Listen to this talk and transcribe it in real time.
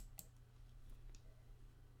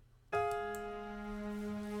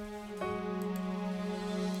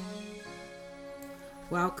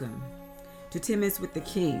Welcome to 10 Minutes with the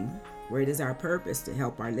King, where it is our purpose to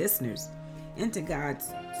help our listeners into God's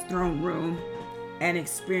throne room and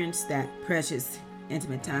experience that precious,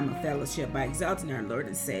 intimate time of fellowship by exalting our Lord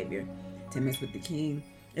and Savior. 10 Minutes with the King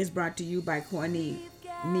is brought to you by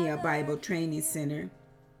Koinonia Bible Training Center.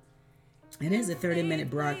 It is a 30-minute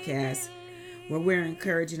broadcast where we're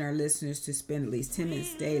encouraging our listeners to spend at least 10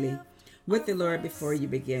 minutes daily with the Lord before you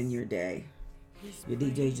begin your day. Your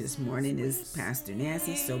DJ this morning is Pastor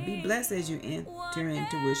Nancy, so be blessed as you enter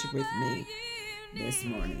into worship with me this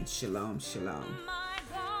morning. Shalom, shalom.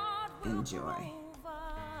 Enjoy.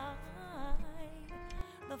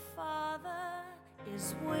 The Father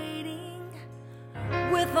is waiting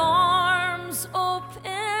with arms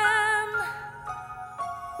open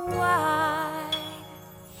wide.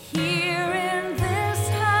 Here in this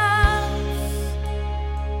house,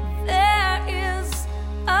 there is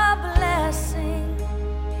a blessing.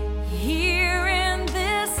 Here in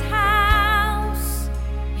this house,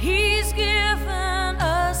 He's given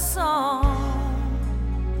a song.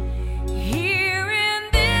 Here in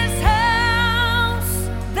this house,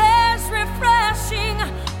 there's refreshing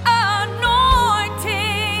anointing,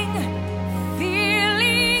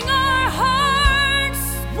 filling our hearts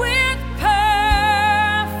with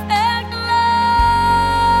perfect love.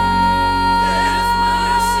 There's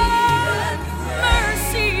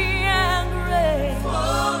mercy and grace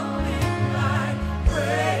falling like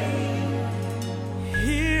rain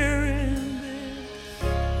here in this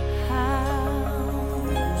house.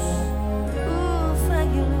 Ooh, thank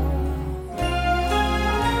you, Lord.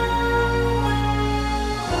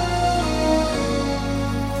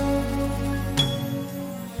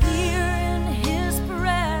 Here in His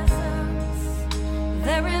presence,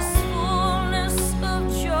 there is fullness of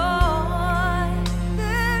joy.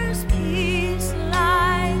 There's peace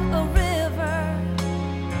like a river,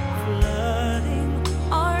 flooding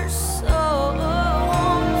our souls.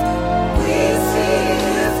 We see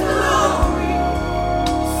His glory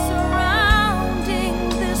surrounding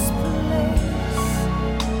this place.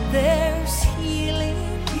 There's healing,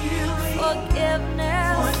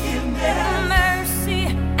 forgiveness, mercy,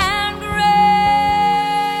 and grace.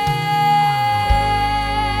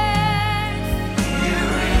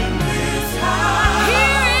 Here in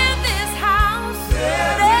this house,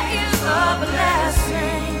 there is a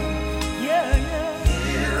blessing. Yeah.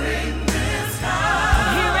 Here in this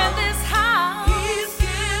house, He's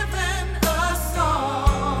given a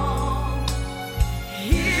song.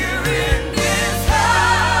 Here in this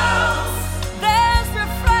house, there's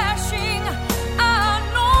refreshing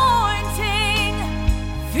anointing,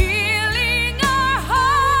 filling our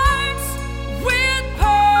hearts with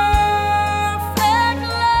perfect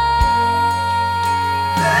love.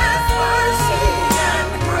 There's mercy and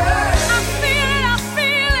grace. I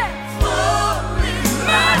feel it, flowing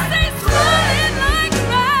mercy's flowing like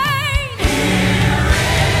rain. Here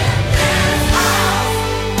in this house,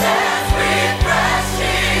 there's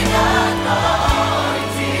refreshing anointing,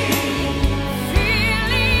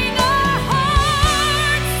 filling our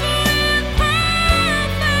hearts with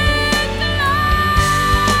perfect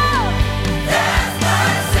love. There's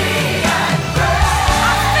mercy and grace.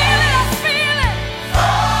 I feel it,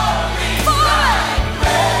 falling like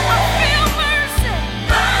rain. I feel mercy,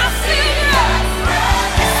 I feel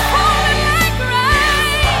grace. It's falling like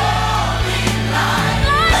rain, like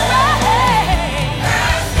rain.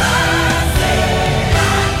 There's mercy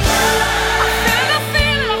and grace. I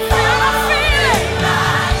feel it,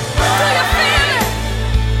 Do you feel it?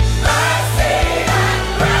 Mercy and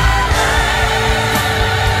grace.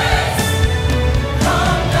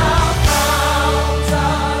 Come down, fount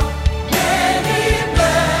of many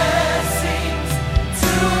blessings,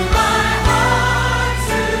 to my heart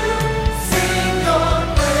to sing Your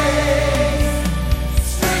praise.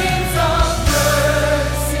 Streams of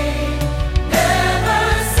mercy never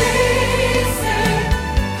ceasing,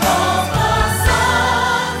 calls the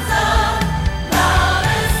sons of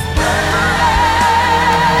loudest praise.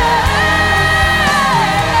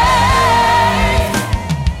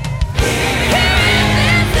 Here in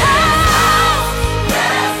this house,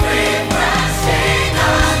 there's refreshing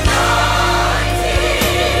anointing,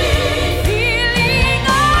 filling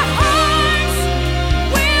our hearts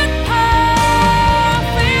with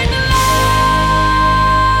perfect love.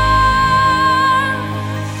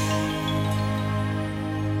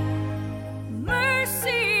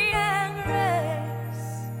 Mercy and grace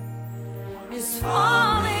is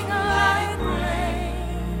falling like rain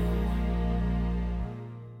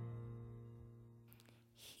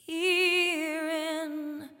here in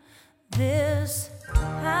this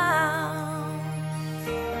house.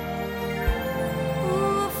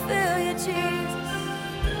 Ooh, feel You, Jesus.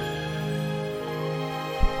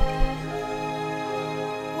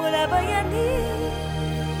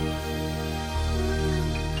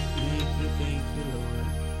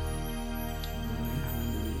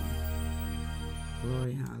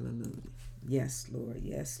 Yes, Lord.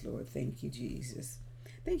 Yes, Lord. Thank you, Jesus.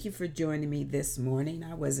 Thank you for joining me this morning.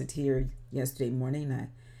 I wasn't here yesterday morning. I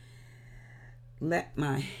let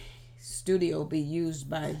my studio be used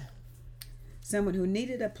by someone who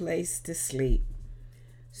needed a place to sleep.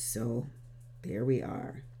 So there we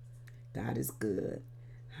are. God is good.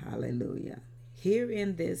 Hallelujah. Here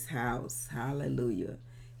in this house, hallelujah,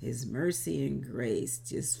 His mercy and grace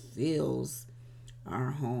just fills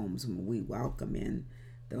our homes when we welcome in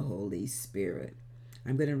the Holy Spirit.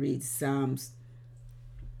 I'm going to read Psalms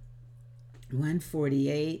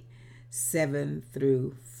 148, 7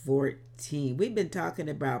 through 14. We've been talking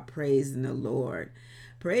about praising the Lord.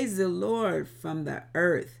 Praise the Lord from the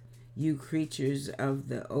earth, you creatures of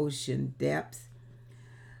the ocean depths.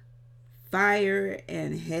 Fire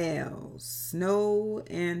and hail, snow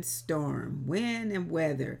and storm, wind and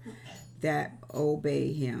weather that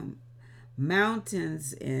obey Him.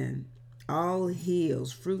 Mountains and all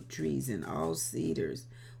hills, fruit trees and all cedars,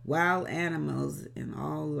 wild animals and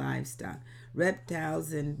all livestock,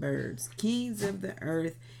 reptiles and birds, kings of the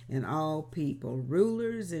earth and all people,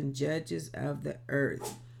 rulers and judges of the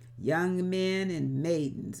earth, young men and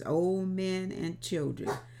maidens, old men and children.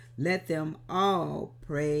 Let them all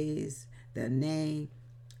praise the name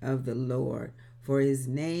of the Lord, for His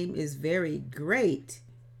name is very great.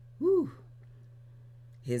 Woo.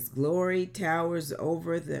 His glory towers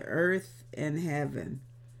over the earth and heaven.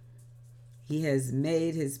 He has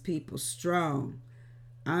made His people strong,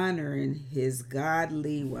 honoring His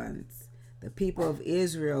godly ones, the people of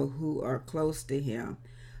Israel who are close to Him.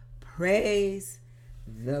 Praise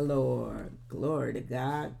the Lord. Glory to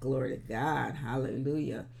God. Glory to God.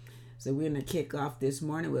 Hallelujah. So we're going to kick off this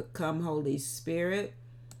morning with Come Holy Spirit.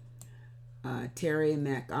 Terry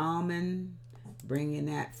McAlmond bringing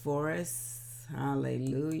that for us.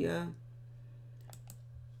 Hallelujah.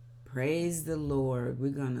 Praise the Lord.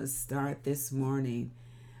 We're going to start this morning.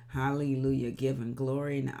 Hallelujah. Giving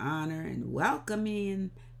glory and honor and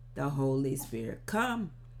welcoming the Holy Spirit.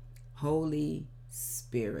 Come, Holy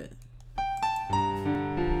Spirit.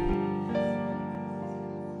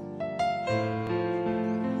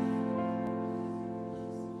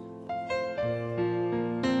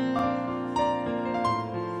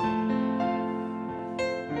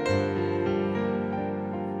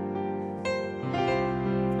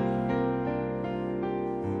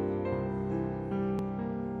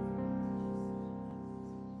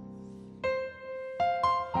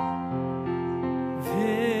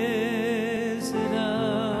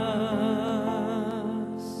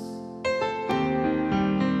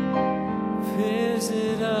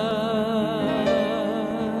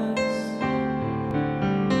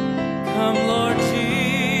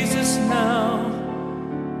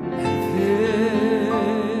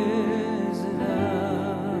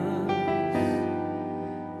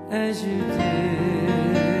 As you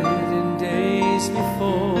did in days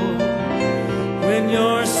before, when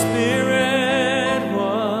your spirit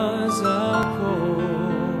was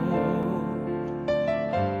outpoured.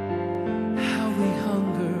 How we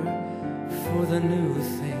hunger for the new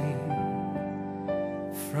thing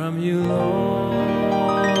from you, Lord.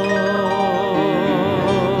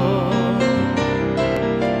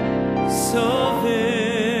 So visit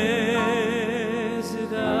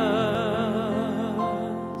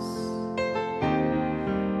us.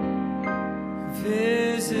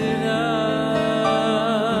 Visit us.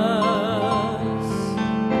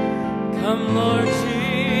 Come, Lord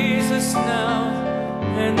Jesus, now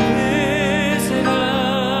and visit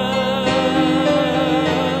us.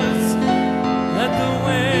 Let the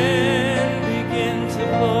wind begin to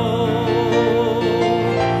blow.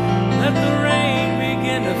 Let the rain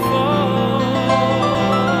begin to fall.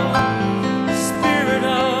 Spirit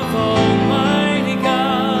of Almighty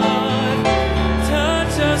God,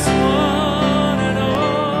 touch us one and all,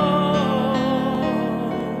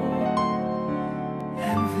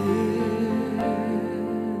 and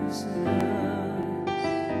visit us,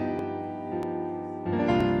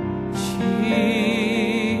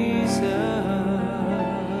 Jesus.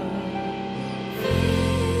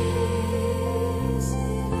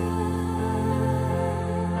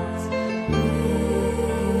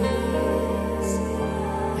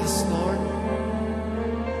 Yes, Lord.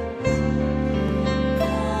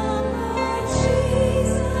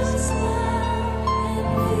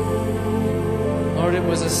 Lord, it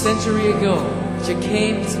was a century ago that you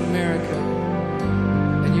came to America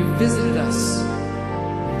and you visited us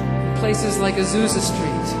in places like Azusa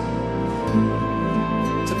Street,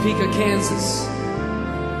 Topeka, Kansas.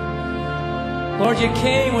 Lord, you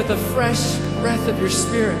came with a fresh breath of your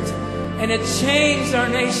Spirit and it changed our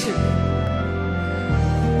nation.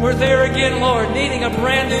 We're there again, Lord, needing a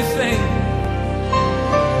brand new thing.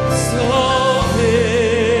 So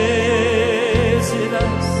visit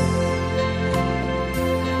us.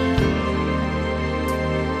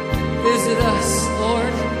 Visit us,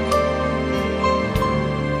 Lord.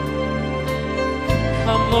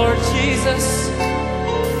 Come, Lord Jesus,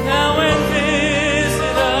 now and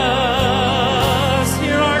visit us.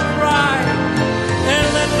 Hear our cry, and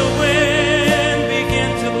let the wind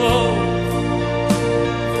begin to blow.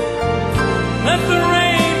 Let the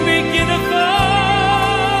rain begin to fall.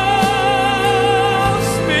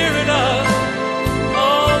 Spirit of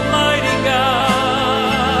Almighty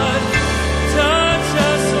God, touch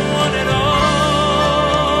us one and all.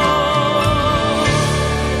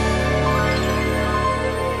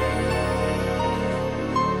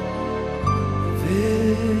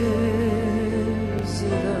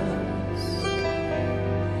 Visit us,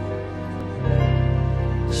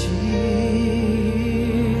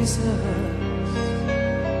 Jesus,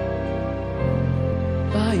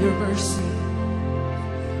 by your mercy,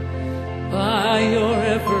 by your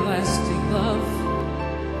everlasting love,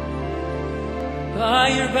 by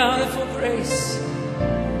your bountiful grace.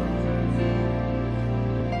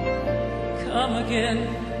 Come again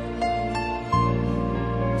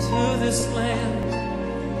to this land.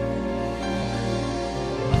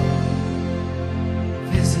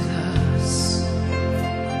 Visit us.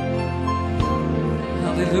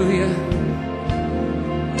 Hallelujah.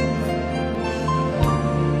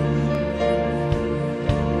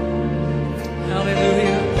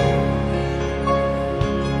 Hallelujah.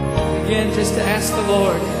 Begin just to ask the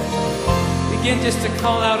Lord. Begin just to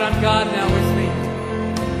call out on God now with me.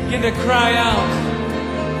 Begin to cry out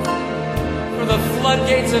for the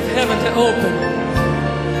floodgates of heaven to open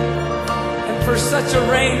and for such a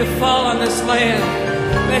rain to fall on this land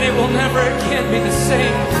that it will never again be the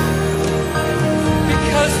same.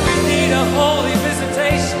 Because we need a holy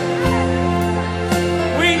visitation.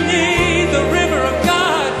 We need the river of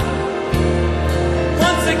God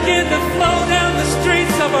once again to flow down the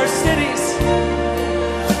streets of our cities.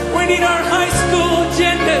 We need our high school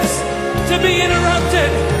agendas to be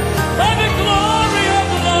interrupted by the glory of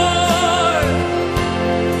the Lord.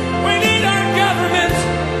 We need our government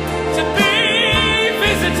to be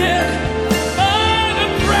visited by the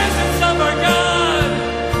presence of our God.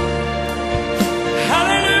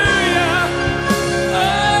 Hallelujah.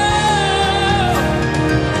 Oh,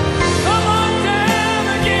 come on down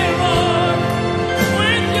again, Lord,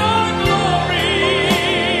 with your glory,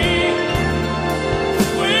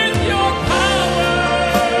 with your power.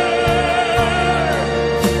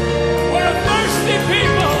 We're a thirsty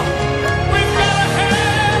people. We've got to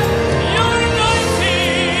have your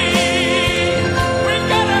anointing. We've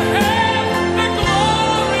got to have the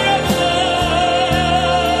glory of the Lord.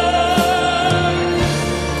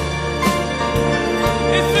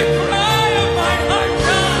 It's the cry of my heart,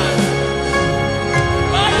 God.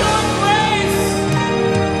 By your grace,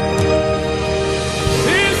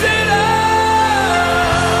 visit us.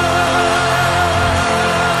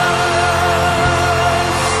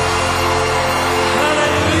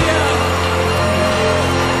 Hallelujah.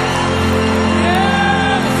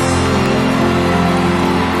 Yes.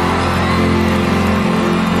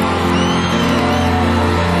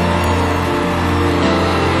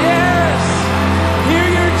 Yes. Hear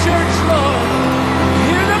your church, Lord.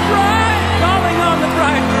 Hear the bride calling on the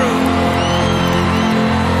bridegroom.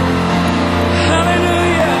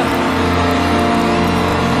 Hallelujah.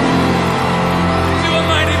 Do a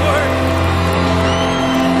mighty work.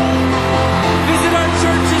 Visit our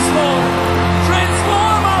churches, Lord.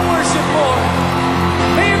 Transform our worship, Lord.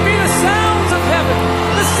 May it be the sounds of heaven,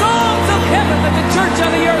 the songs of heaven that the church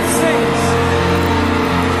on the earth sings.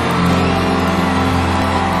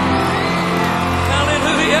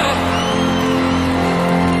 Hallelujah.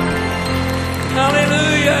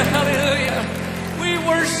 Hallelujah. Hallelujah. We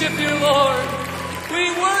worship you, Lord. We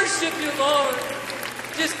worship you, Lord.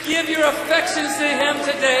 Just give your affections to him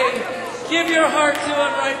today. Give your heart to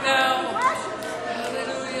him right now.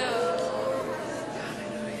 Hallelujah.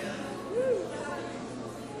 Hallelujah.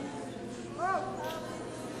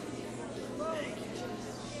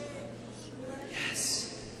 Yes.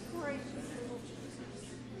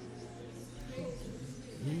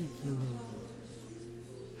 Thank you, Lord.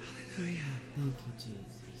 Hallelujah. Thank you,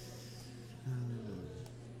 Jesus. Hallelujah.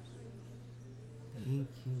 Thank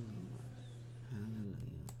you, Lord.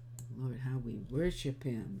 Hallelujah. Lord, how we worship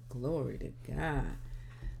him. Glory to God.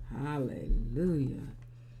 Hallelujah.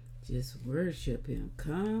 Just worship him.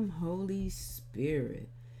 Come, Holy Spirit,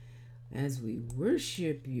 as we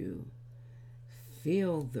worship you.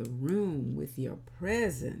 Fill the room with your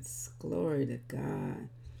presence. Glory to God.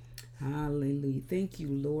 Hallelujah. Thank you,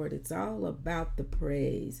 Lord. It's all about the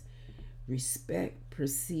praise. Respect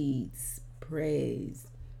precedes praise.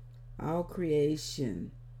 All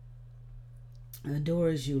creation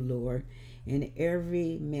adores you, Lord, and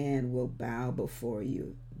every man will bow before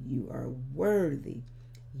you. You are worthy.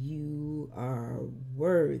 You are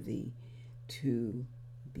worthy to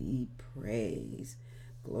be praised.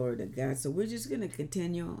 Glory to God. So we're just going to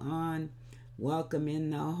continue on welcoming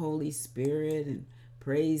the Holy Spirit and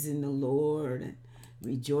praising the Lord and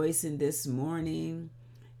rejoicing this morning.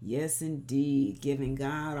 Yes, indeed. Giving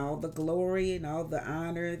God all the glory and all the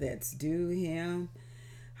honor that's due him.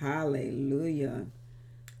 Hallelujah.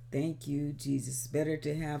 Thank you, Jesus. Better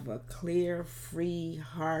to have a clear, free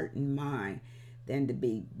heart and mind than to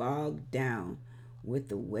be bogged down with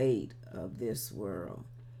the weight of this world.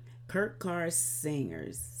 Kurt Carr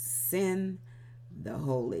Singers, Send the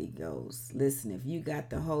Holy Ghost. Listen, if you got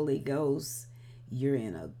the Holy Ghost, you're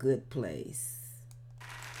in a good place.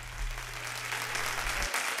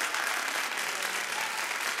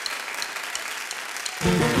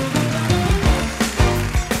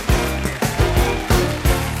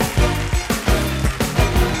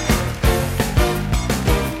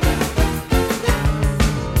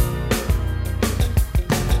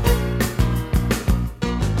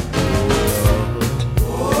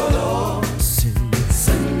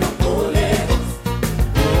 Send the Holy Ghost.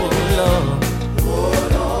 Oh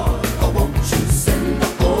Lord, I want you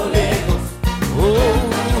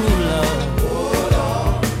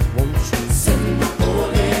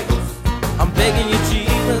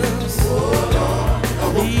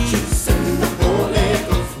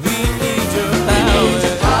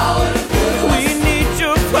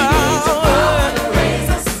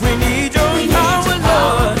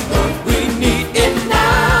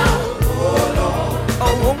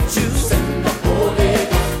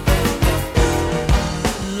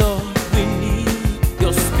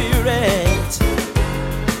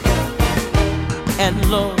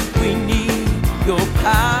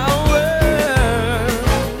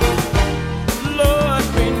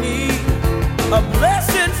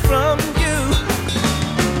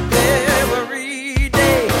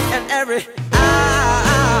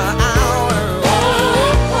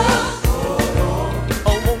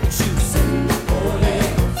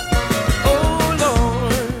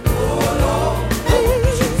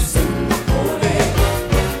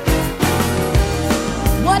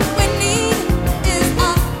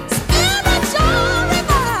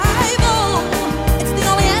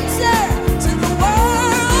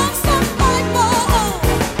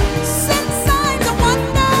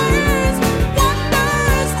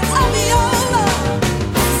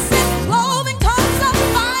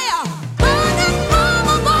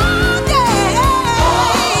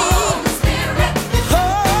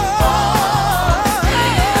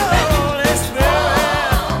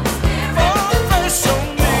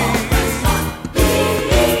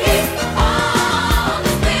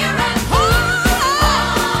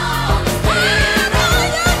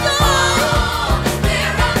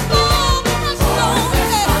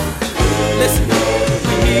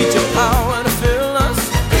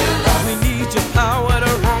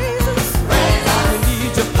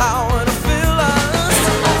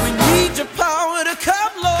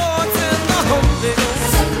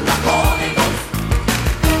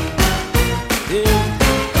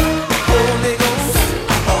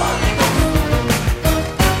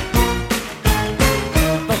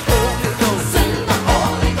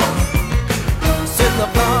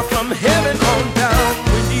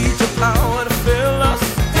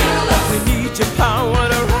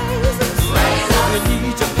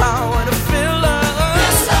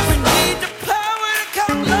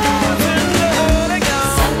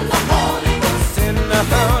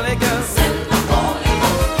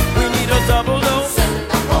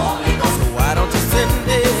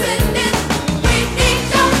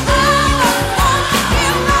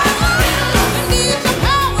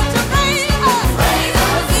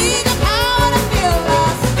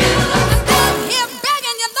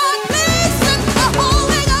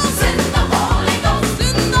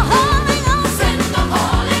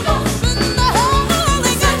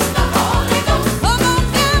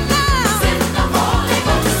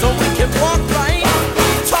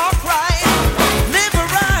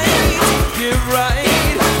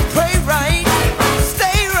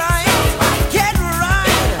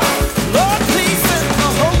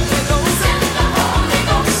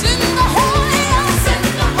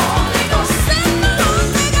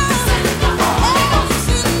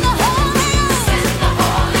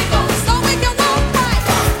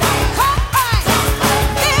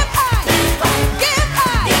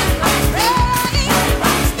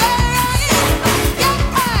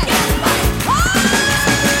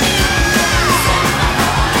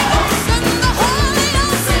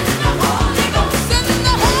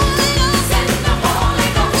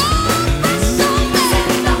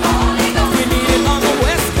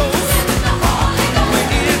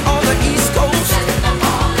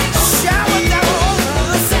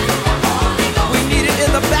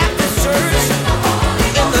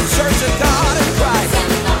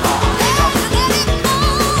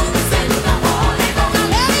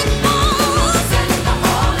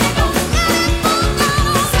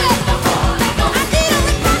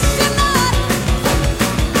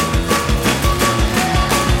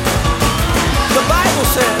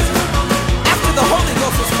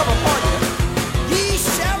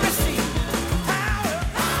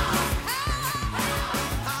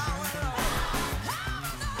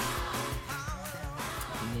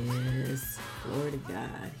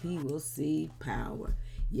God. He will see power.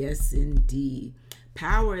 Yes, indeed.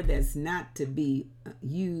 Power that's not to be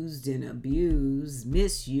used and abused,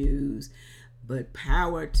 misused, but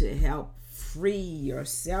power to help free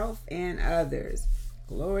yourself and others.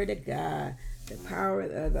 Glory to God. The power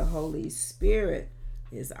of the Holy Spirit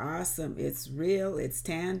is awesome. It's real. It's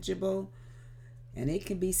tangible. And it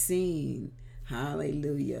can be seen.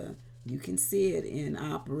 Hallelujah. You can see it in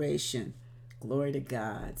operation. Glory to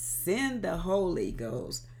God. Send the Holy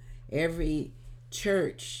Ghost. Every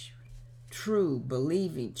church, true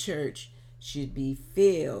believing church, should be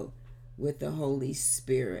filled with the Holy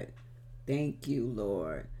Spirit. Thank you,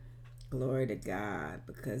 Lord. Glory to God,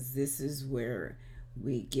 because this is where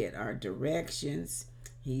we get our directions.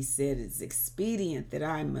 He said it's expedient that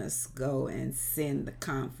I must go and send the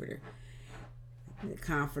Comforter. The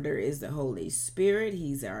Comforter is the Holy Spirit.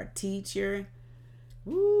 He's our teacher.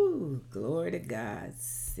 Woo, glory to God.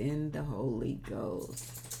 Send the Holy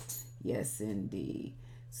Ghost. Yes, indeed.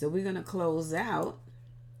 So we're going to close out,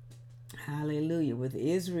 hallelujah, with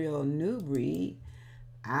Israel New Breed.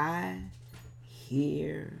 I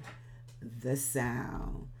hear the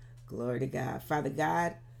sound. Glory to God. Father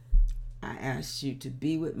God, I ask you to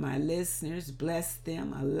be with my listeners. Bless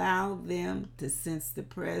them. Allow them to sense the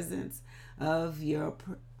presence of your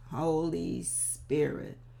Holy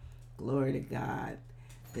Spirit. Glory to God.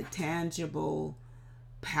 The tangible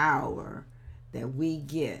power that we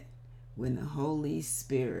get when the Holy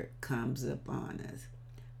Spirit comes upon us.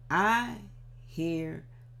 I hear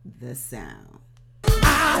the sound.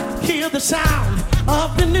 I hear the sound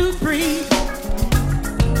of the new breed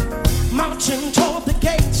marching toward the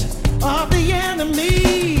gates of the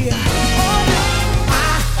enemy. Oh,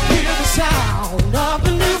 I hear the sound of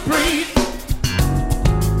the new breed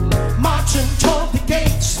marching toward the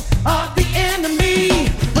gates of the enemy.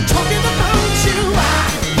 We're talking about you. I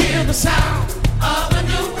hear the sound of the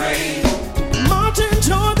new breed marching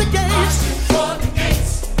toward the gates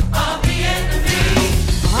of the enemy.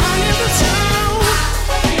 I hear the sound.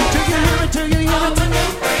 Do you hear it? Do you hear it?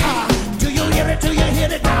 Do you hear it? Do you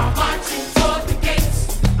hear it now? Marching toward the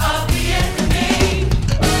gates of the enemy.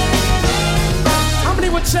 How many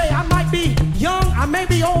would say I might be young, I may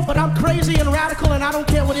be old, but I'm crazy and radical and I don't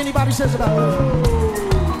care what anybody says about me?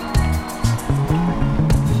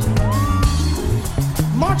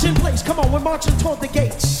 March in place. Come on, we're marching toward the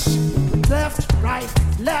gates. Left, right,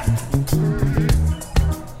 left.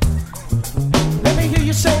 Let me hear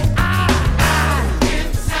you say, I hear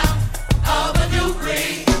the sound of a new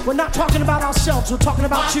breed. We're not talking about ourselves, we're talking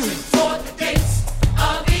about you. Toward the gates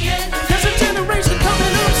of the enemy. There's a generation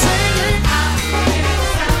coming up saying, I hear the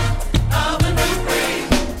sound of a new breed.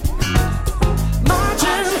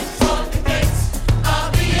 Marching toward the gates of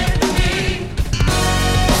the enemy.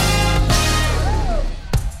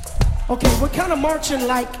 Okay, we're kind of marching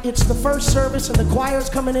like it's the first service and the choir's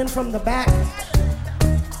coming in from the back.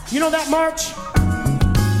 You know that march?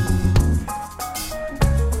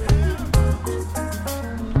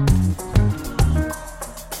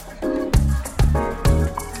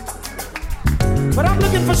 But I'm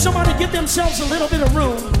looking for somebody to give themselves a little bit of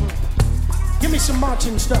room. Give me some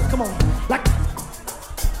marching stuff. Come on. Like.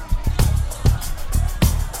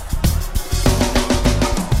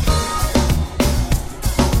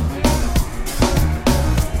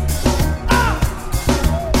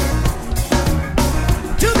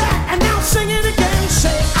 Do that and now sing it again.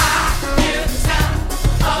 Say, I hear the sound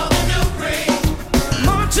of a new breed.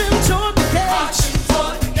 Marching toward the gates. Marching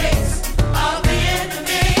toward the gates of the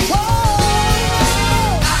enemy.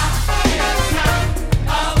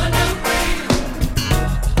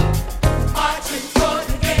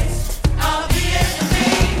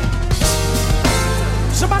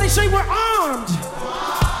 Somebody say we're armed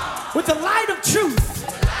with the light of truth,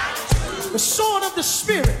 the sword of the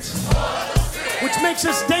Spirit, which makes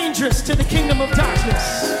us dangerous to the kingdom of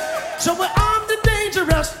darkness. So we're armed and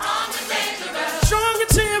dangerous, strong and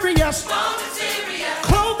serious,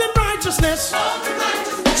 clothed in righteousness.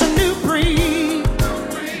 It's a new breed.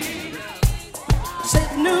 Say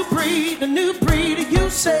new breed, a new breed. You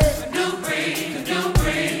say a new breed, a new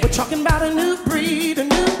breed. We're talking about a new breed, a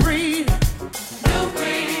new breed.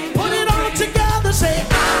 Put it all together, say,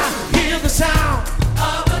 I hear the sound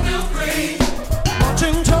of a new breed.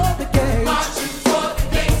 Marching toward the gates. Marching toward the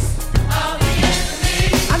gates of the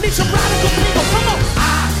enemy. I need some radical people, come on. I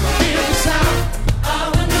hear the sound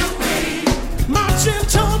of a new breed. Marching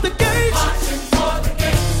toward the gates. Marching toward the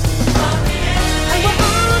gates of the enemy. And we're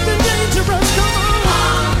armed and dangerous, come on.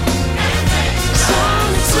 Armed and dangerous.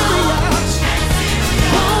 Strong and serious.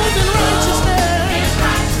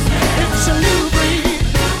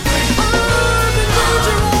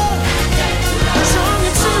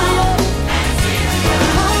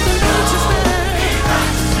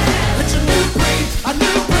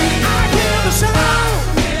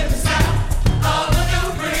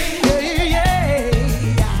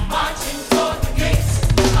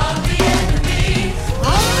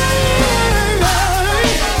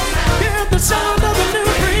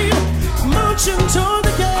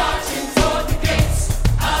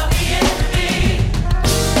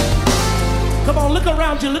 look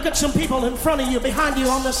around you, look at some people in front of you, behind you,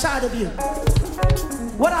 on the side of you.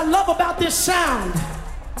 What I love about this sound,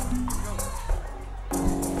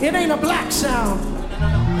 it ain't a black sound.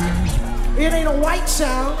 It ain't a white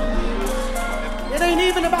sound. It ain't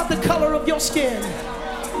even about the color of your skin.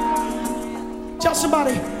 Tell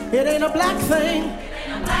somebody, it ain't a black thing.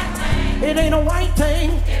 It ain't a white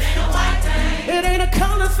thing. It ain't a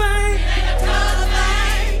color thing.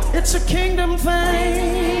 It's a kingdom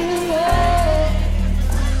thing. Oh.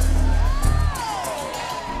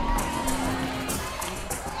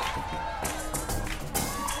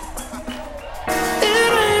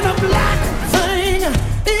 It ain't a black thing.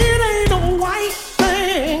 It ain't a white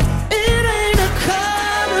thing. It ain't a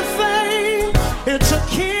color thing. It's a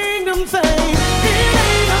kingdom thing. It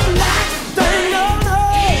ain't a black thing. No, no.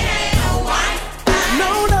 It ain't a white thing.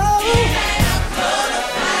 No, no. It ain't a color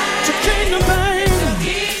thing. It's a kingdom thing.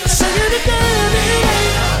 Sing it again. It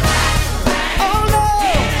ain't a black thing. Oh no.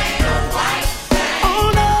 It ain't a white thing. Oh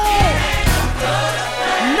no. It ain't a color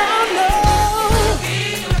thing. No, no.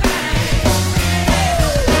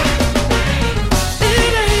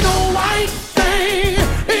 It ain't a white thing.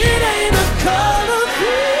 It ain't a color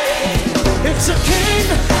thing. It's a king.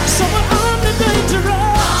 So I'm the dangerous.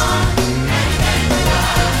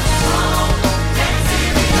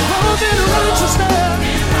 Hold in righteousness.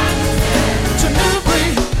 It's a new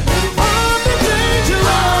breed. I'm the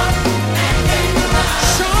dangerous.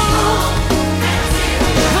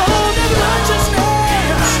 Hold in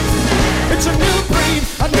righteousness. It's a new breed.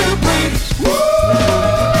 A new breed. Woo!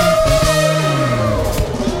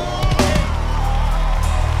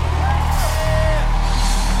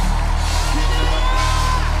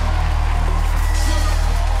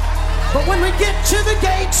 But when we get to the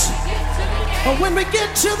gates, or when we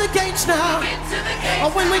get to the gates now,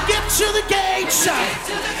 or when we get to the gates,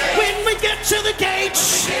 when we get to the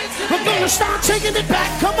gates, we're gonna start taking it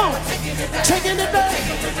back. Come on, taking it back,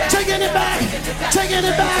 taking it back, taking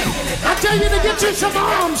it back. I tell you to get you some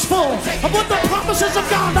arms full of what the promises of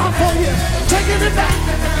God are for you. Taking it back,